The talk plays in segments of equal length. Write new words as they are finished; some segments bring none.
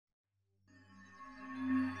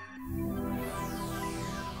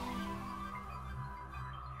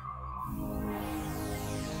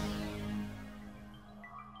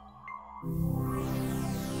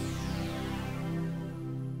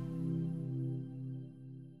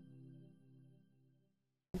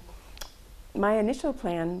my initial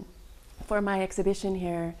plan for my exhibition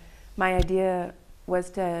here, my idea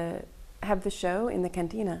was to have the show in the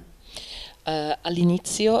cantina.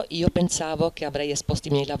 All'inizio io pensavo che avrei esposto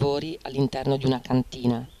i miei lavori all'interno di una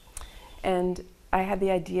cantina. And I had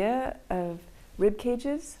the idea of rib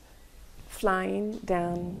cages flying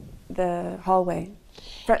down the hallway,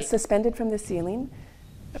 suspended from the ceiling,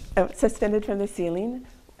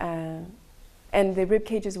 and the rib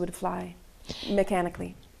cages would fly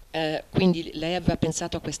mechanically. Quindi lei aveva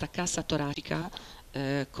pensato a questa cassa toracica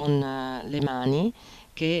con le mani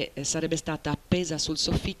che sarebbe stata appesa sul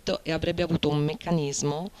soffitto e avrebbe avuto un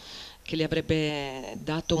meccanismo che le avrebbe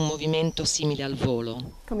dato un movimento simile al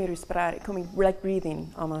volo. Come respirare, come like breathing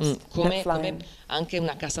almost, come anche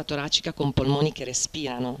una cassa toracica con polmoni che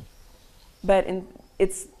respirano. But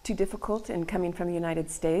it's too difficult in coming from the United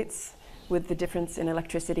States with the difference in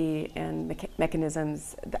electricity and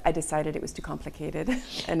mechanisms. I decided it was too complicated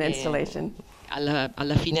an installation.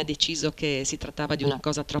 Alla fine ha deciso che si trattava di una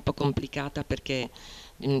cosa troppo complicata perché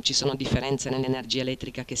ci sono differenze nell'energia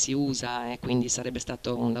elettrica che si usa e quindi sarebbe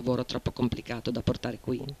stato un lavoro troppo complicato da portare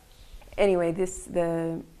qui. Anyway,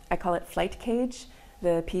 I call it flight cage,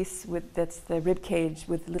 the piece that's the rib cage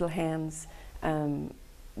with little hands.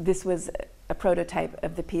 This was a prototype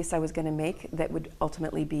of the piece I was going to make that would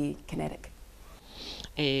ultimately be kinetic.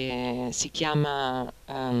 E si chiama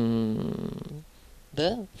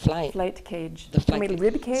The Flight Cage.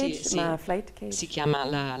 Rib cage, ma flight cage. Si chiama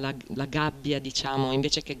la gabbia, diciamo,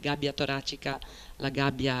 invece che gabbia toracica, la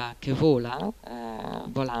gabbia che vola,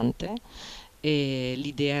 volante, e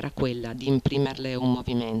l'idea era quella di imprimerle un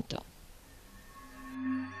movimento.